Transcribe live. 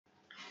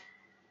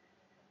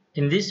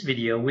In this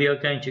video, we are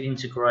going to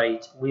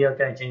integrate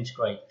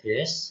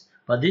this,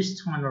 but this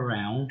time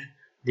around,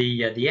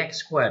 the x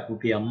squared will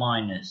be a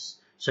minus.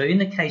 So in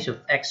the case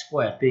of x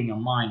squared being a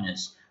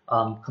minus,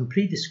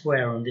 complete the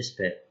square on this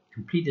bit.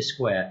 Complete the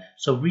square.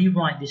 So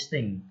rewrite this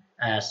thing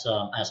as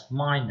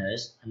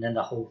minus, and then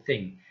the whole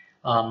thing.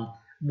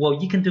 Well,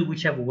 you can do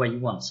whichever way you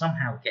want.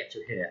 Somehow get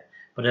to here.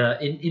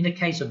 But in the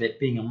case of it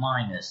being a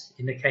minus,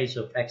 in the case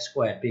of x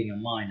squared being a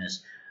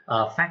minus,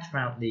 factor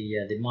out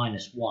the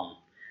minus 1.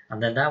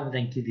 And then that will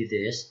then give you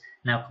this.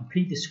 Now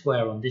complete the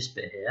square on this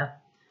bit here.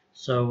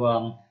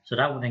 So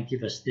that will then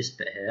give us this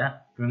bit here.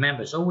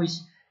 Remember, it's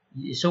always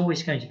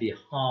going to be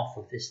half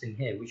of this thing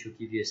here, which will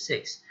give you a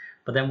 6.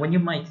 But then when you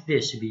make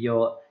this, will be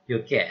your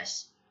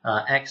guess.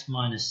 X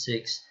minus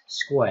 6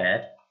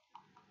 squared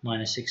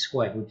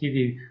will give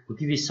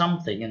you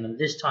something, and then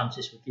this times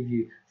this will give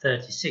you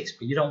 36.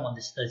 But you don't want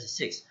this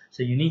 36,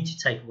 so you need to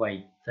take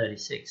away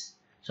 36.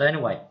 So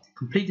anyway,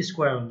 complete the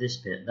square on this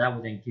bit. That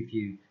will then give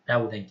you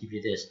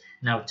this.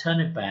 Now turn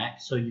it back,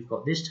 so you've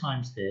got this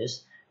times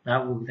this.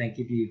 That will then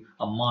give you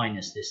a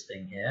minus this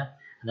thing here,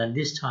 and then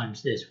this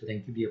times this will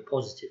then give you a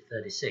positive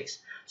 36.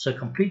 So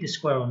complete the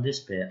square on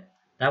this bit.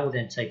 That will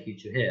then take you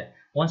to here.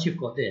 Once you've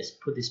got this,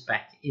 put this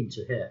back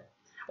into here.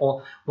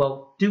 Or,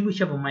 well, do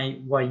whichever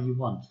way you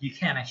want. You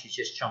can actually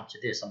just jump to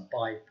this and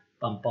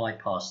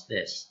bypass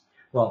this.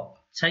 Well,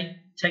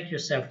 take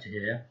yourself to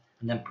here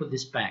and then put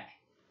this back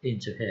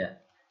into here.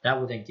 That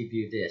will then give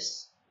you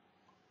this.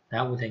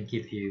 That will then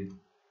give you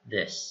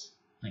this.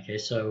 Okay,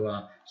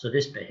 so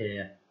this bit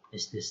here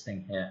is this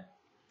thing here.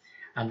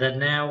 And then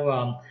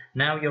now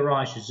your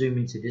eyes should zoom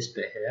into this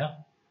bit here.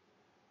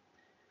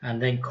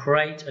 And then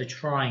create a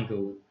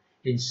triangle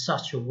in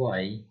such a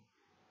way.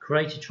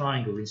 Create a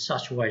triangle in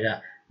such a way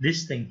that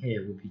this thing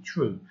here will be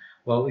true.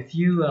 Well, if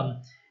you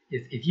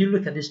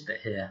look at this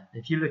bit here,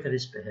 if you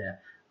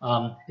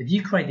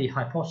create the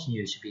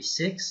hypotenuse to be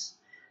 6,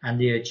 and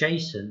the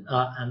adjacent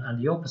and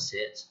the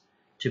opposite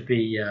to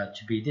be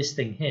this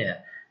thing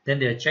here, then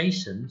the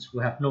adjacent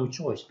will have no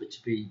choice but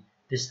to be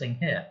this thing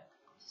here,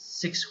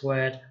 6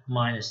 squared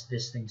minus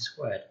this thing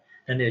squared.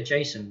 Then the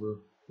adjacent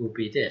will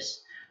be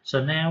this.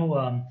 So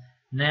now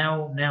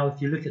if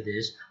you look at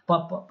this,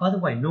 but by the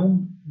way,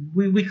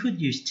 we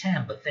could use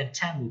tan, but then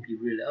tan would be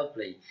really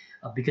ugly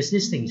because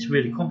this thing is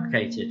really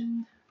complicated.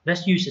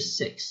 Let's use a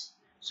 6.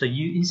 So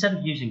instead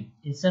of using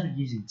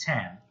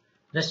tan,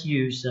 let's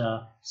use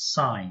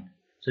sine.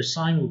 So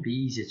sine will be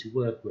easier to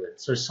work with.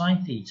 So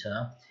sine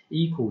theta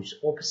equals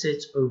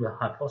opposite over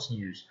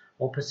hypotenuse.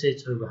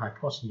 Opposite over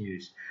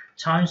hypotenuse.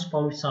 Times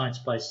both sides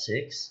by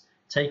 6.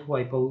 Take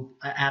away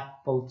add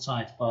both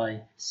sides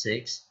by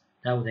 6.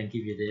 That will then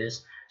give you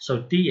this.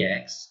 So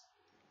dx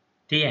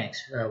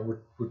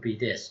would be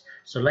this.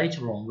 So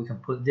later on we can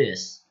put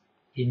this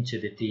into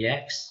the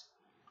dx.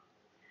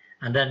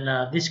 And then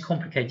this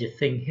complicated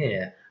thing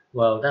here,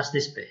 well, that's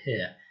this bit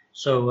here.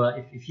 So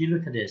if you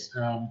look at this,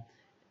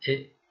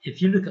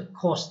 if you look at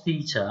cos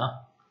theta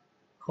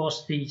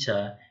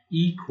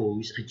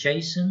equals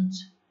adjacent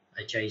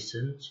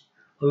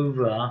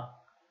over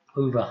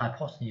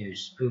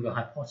hypotenuse.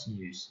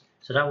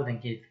 So that will then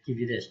give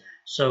you this.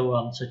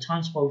 So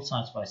times both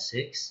sides by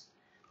 6.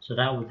 So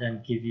that will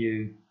then give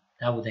you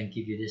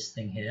this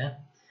thing here.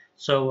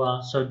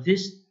 So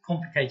this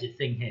complicated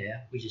thing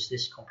here, which is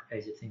this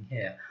complicated thing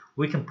here,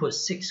 we can put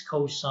 6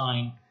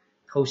 cosine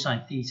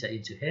theta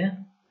into here.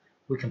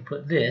 We can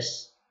put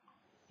this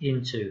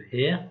into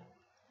here.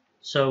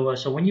 So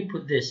when you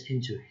put this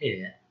into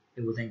here,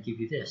 it will then give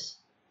you this.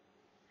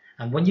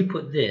 And when you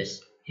put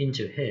this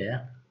into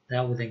here,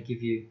 that will then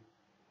give you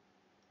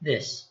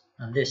this.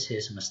 And this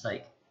here's a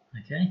mistake.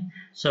 Okay.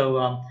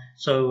 So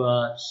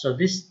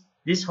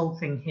this whole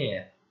thing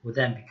here will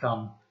then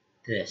become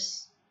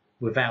this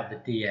without the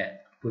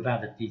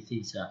d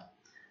theta.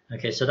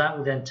 Okay. So that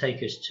will then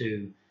take us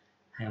to,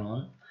 hang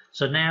on.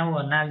 So now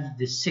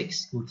the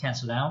 6 will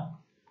cancel out.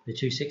 The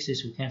two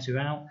 6's will cancel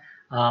out.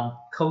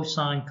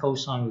 Cosine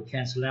will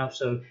cancel out.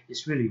 So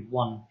it's really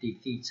 1 d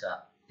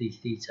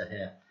theta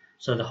here.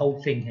 So the whole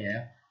thing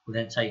here will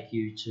then take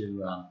you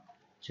to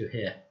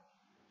here.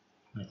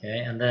 Okay,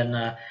 and then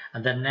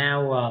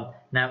now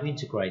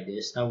integrate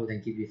this. That will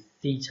then give you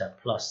theta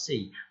plus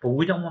c. But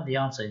we don't want the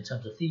answer in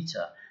terms of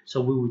theta. So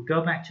we would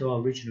go back to our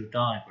original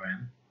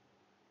diagram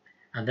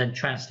and then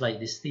translate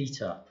this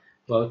theta.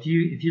 Well, if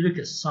you look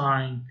at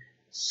sine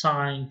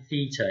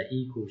theta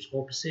equals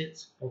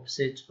opposite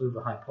over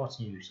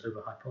hypotenuse.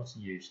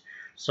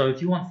 So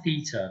if you want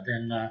theta,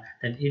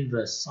 then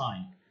inverse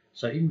sine.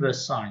 So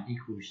inverse sine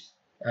equals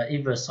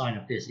inverse sine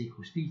of this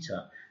equals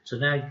theta. So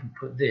now you can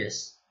put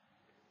this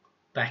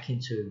back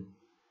into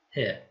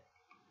here.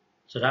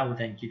 So that will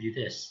then give you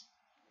this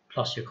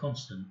plus your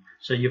constant.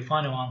 So your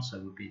final answer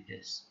would be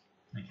this.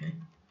 Okay.